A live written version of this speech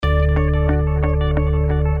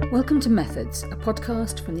Welcome to Methods, a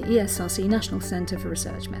podcast from the ESRC National Centre for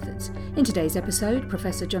Research Methods. In today's episode,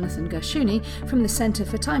 Professor Jonathan Gershuni from the Centre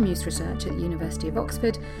for Time Use Research at the University of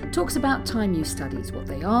Oxford talks about time use studies, what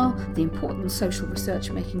they are, the important social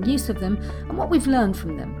research making use of them, and what we've learned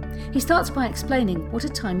from them. He starts by explaining what a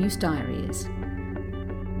time use diary is.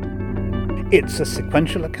 It's a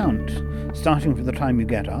sequential account, starting from the time you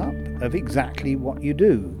get up, of exactly what you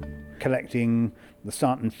do, collecting the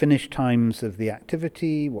start and finish times of the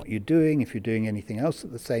activity, what you're doing, if you're doing anything else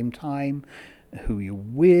at the same time, who you're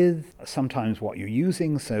with, sometimes what you're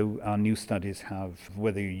using. So our new studies have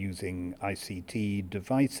whether you're using ICT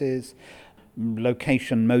devices,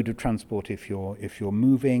 location, mode of transport if you're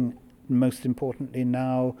moving, most importantly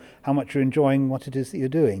now, how much you're enjoying what it is that you're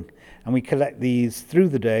doing. And we collect these through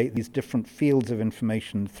the day, these different fields of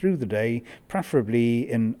information through the day, preferably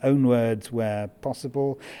in own words where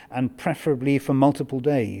possible, and preferably for multiple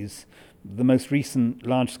days. The most recent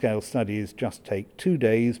large-scale studies just take 2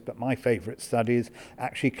 days, but my favourite studies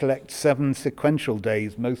actually collect 7 sequential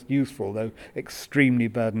days, most useful, though extremely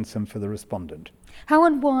burdensome for the respondent. How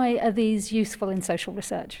and why are these useful in social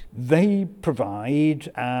research? They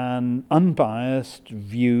provide an unbiased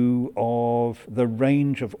view of the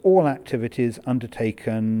range of all activities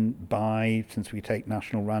undertaken by, since we take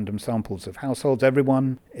national random samples of households,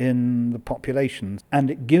 everyone in the population.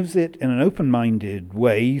 And it gives it in an open-minded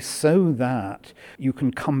way so that you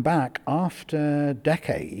can come back after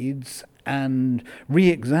decades and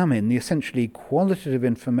re-examine the essentially qualitative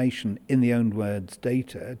information in the own words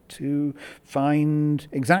data to find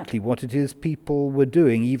exactly what it is people were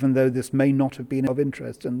doing, even though this may not have been of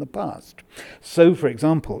interest in the past. So, for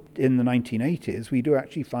example, in the 1980s, we do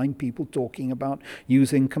actually find people talking about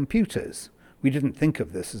using computers. We didn't think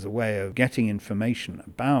of this as a way of getting information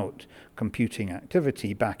about computing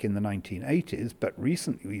activity back in the 1980s, but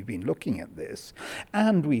recently we've been looking at this,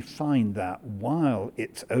 and we find that while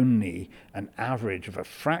it's only an average of a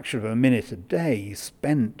fraction of a minute a day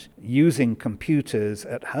spent using computers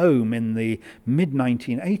at home in the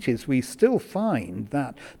mid-1980s, we still find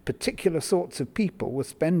that particular sorts of people were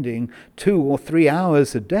spending 2 or 3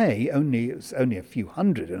 hours a day, it's only a few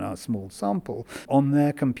hundred in our small sample, on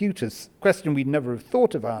their computers. Question we'd never have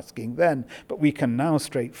thought of asking then, but we can now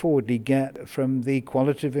straightforwardly get from the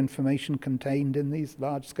qualitative information contained in these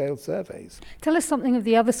large-scale surveys. Tell us something of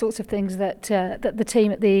the other sorts of things that the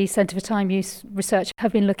team at the Centre for Time Use Research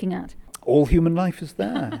have been looking at. All human life is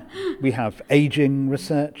there. We have aging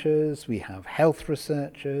researchers, we have health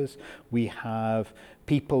researchers, we have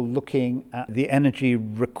people looking at the energy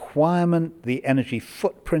requirement, the energy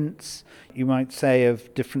footprints, you might say,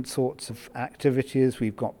 of different sorts of activities.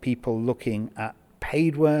 We've got people looking at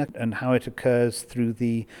paid work and how it occurs through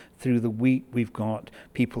the week. We've got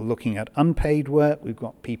people looking at unpaid work. We've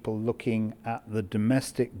got people looking at the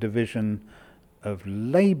domestic division of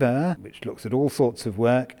labour, which looks at all sorts of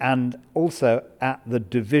work, and also at the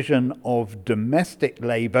division of domestic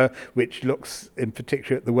labour, which looks in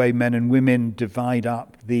particular at the way men and women divide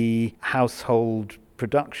up the household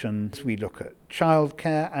productions. We look at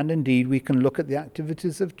childcare, and indeed we can look at the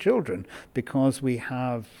activities of children because we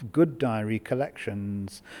have good diary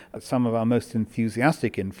collections. Some of our most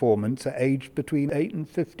enthusiastic informants are aged between 8 and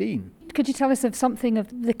 15. Could you tell us of something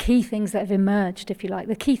of the key things that have emerged, if you like,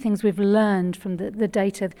 the key things we've learned from the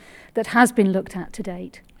data that has been looked at to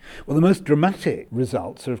date? Well, the most dramatic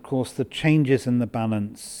results are, of course, the changes in the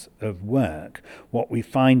balance of work. What we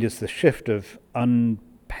find is the shift of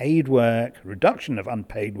unpaid work, reduction of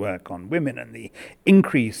unpaid work on women, and the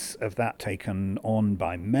increase of that taken on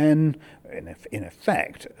by men. In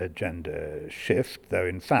effect, a gender shift, though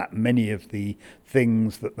in fact many of the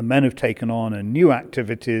things that the men have taken on are new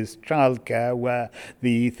activities, childcare, where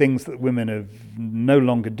the things that women are no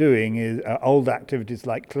longer doing are old activities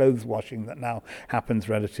like clothes washing that now happens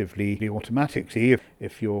relatively automatically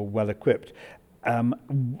if you're well equipped.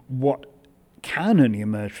 What can only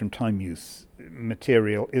emerge from time use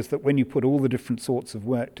material is that when you put all the different sorts of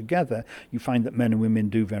work together, you find that men and women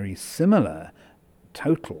do very similar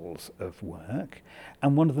totals of work.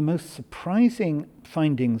 And one of the most surprising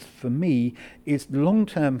findings for me is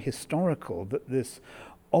long-term historical, that this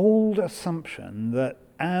old assumption that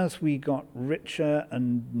as we got richer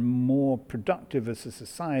and more productive as a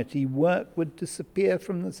society, work would disappear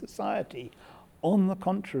from the society. On the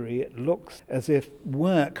contrary, it looks as if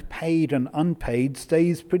work, paid and unpaid,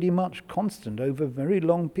 stays pretty much constant over very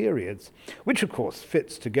long periods, which of course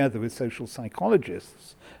fits together with social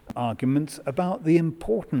psychologists' arguments about the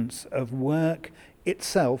importance of work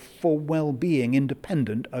itself for well-being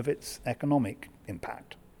independent of its economic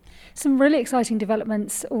impact. Some really exciting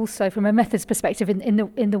developments also from a methods perspective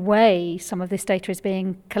in the way some of this data is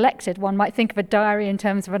being collected. One might think of a diary in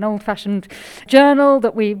terms of an old-fashioned journal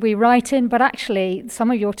that we write in, but actually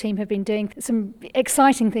some of your team have been doing some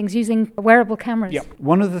exciting things using wearable cameras. Yeah.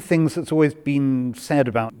 One of the things that's always been said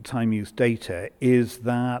about time use data is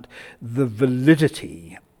that the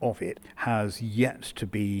validity of it has yet to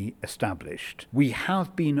be established. We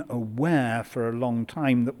have been aware for a long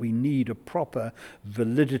time that we need a proper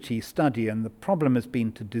validity study, and the problem has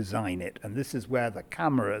been to design it, and this is where the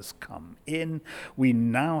cameras come in. We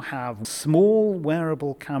now have small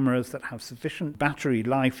wearable cameras that have sufficient battery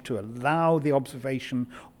life to allow the observation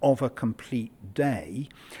of a complete day.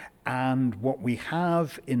 And what we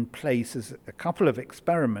have in place is a couple of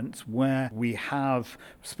experiments where we have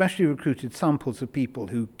specially recruited samples of people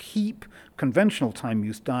who keep conventional time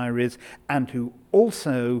use diaries and who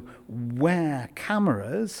also wear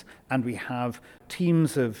cameras, and we have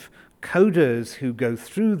teams of coders who go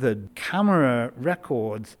through the camera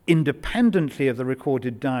records independently of the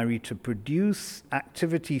recorded diary to produce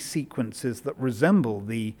activity sequences that resemble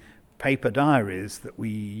the paper diaries that we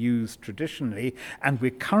use traditionally, and we're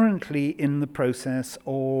currently in the process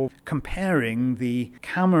of comparing the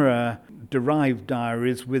camera-derived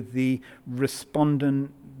diaries with the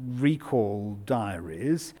respondent recall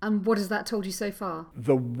diaries. And what has that told you so far?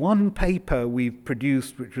 The one paper we've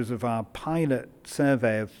produced, which was of our pilot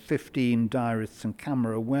survey of 15 diarists and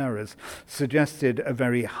camera wearers, suggested a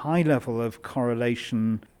very high level of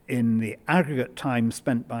correlation in the aggregate time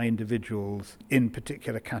spent by individuals in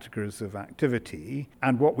particular categories of activity.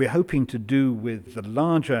 And what we're hoping to do with the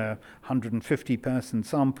larger 150-person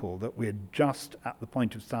sample that we're just at the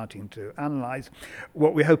point of starting to analyze,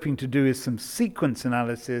 what we're hoping to do is some sequence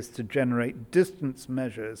analysis to generate distance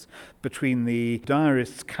measures between the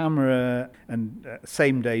diarist's camera and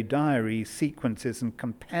same-day diary sequences and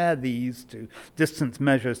compare these to distance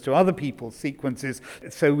measures to other people's sequences,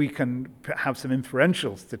 so we can have some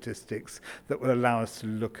inferential statistics that will allow us to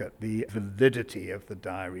look at the validity of the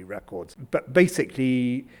diary records. But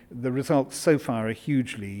basically, the results so far are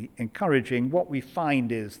hugely encouraging. What we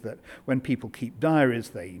find is that when people keep diaries,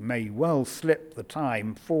 they may well slip the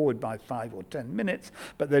time forward by 5 or 10 minutes,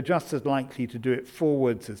 but they're just as likely to do it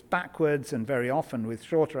forwards as backwards, and very often with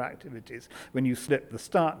shorter activities, when you slip the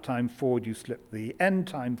start time forward, you slip the end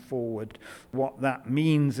time forward. What that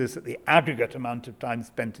means is that the aggregate amount of time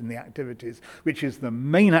spent in the activities, which is the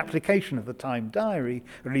main application of the time diary,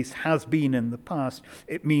 or at least has been in the past,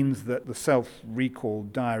 it means that the self-recall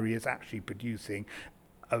diary is actually producing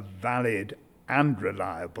a valid and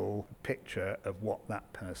reliable picture of what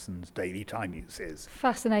that person's daily time use is.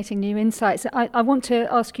 Fascinating new insights. I want to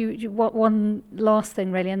ask you one last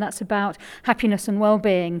thing, really, and that's about happiness and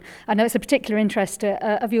well-being. I know it's a particular interest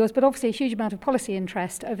of yours, but obviously a huge amount of policy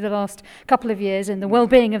interest over the last couple of years in the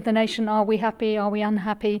well-being of the nation. Are we happy? Are we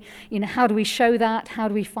unhappy? How do we show that? How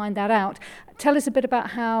do we find that out? Tell us a bit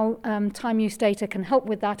about how time use data can help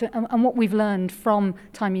with that and what we've learned from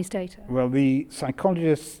time use data. Well, the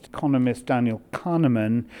psychologist, economist Daniel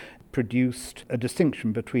Kahneman produced a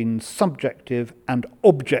distinction between subjective and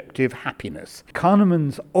objective happiness.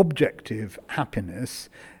 Kahneman's objective happiness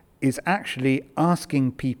is actually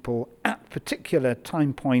asking people at particular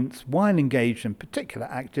time points while engaged in particular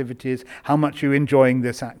activities how much you're enjoying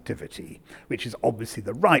this activity, which is obviously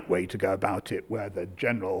the right way to go about it, where the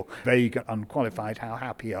general, vague, unqualified, how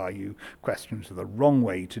happy are you questions are the wrong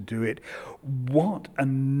way to do it. What a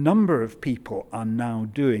number of people are now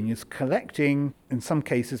doing is collecting, in some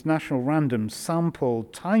cases, national random sample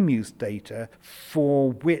time use data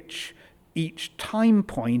for which each time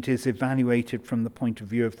point is evaluated from the point of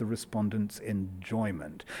view of the respondent's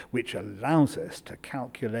enjoyment, which allows us to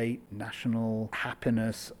calculate national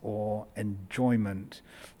happiness or enjoyment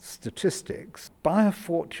statistics. By a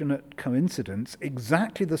fortunate coincidence,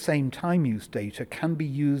 exactly the same time use data can be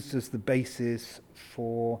used as the basis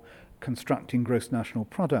for constructing gross national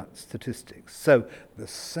product statistics. So the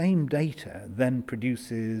same data then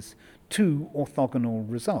produces two orthogonal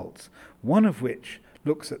results, one of which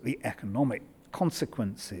looks at the economic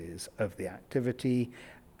consequences of the activity,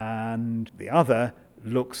 and the other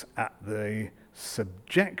looks at the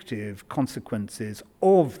subjective consequences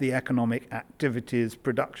of the economic activities,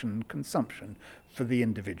 production and consumption for the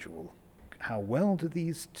individual. How well do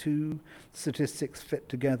these two statistics fit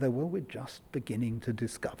together? Well, we're just beginning to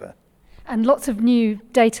discover. And lots of new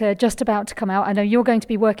data just about to come out. I know you're going to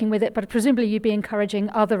be working with it, but presumably you'd be encouraging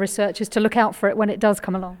other researchers to look out for it when it does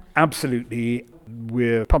come along. Absolutely.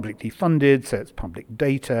 We're publicly funded, so it's public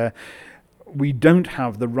data. We don't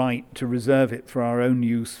have the right to reserve it for our own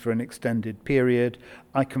use for an extended period.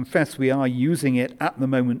 I confess we are using it at the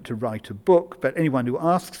moment to write a book, but anyone who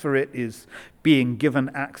asks for it is being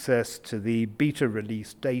given access to the beta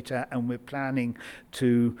release data, and we're planning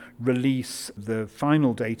to release the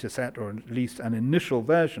final data set, or at least an initial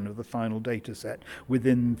version of the final data set,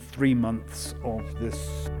 within 3 months of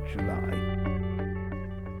this July.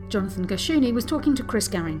 Jonathan Gershuni was talking to Chris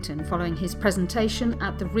Garrington following his presentation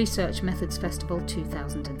at the Research Methods Festival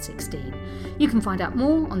 2016. You can find out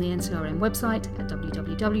more on the NCRM website at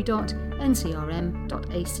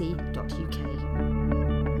www.ncrm.ac.uk.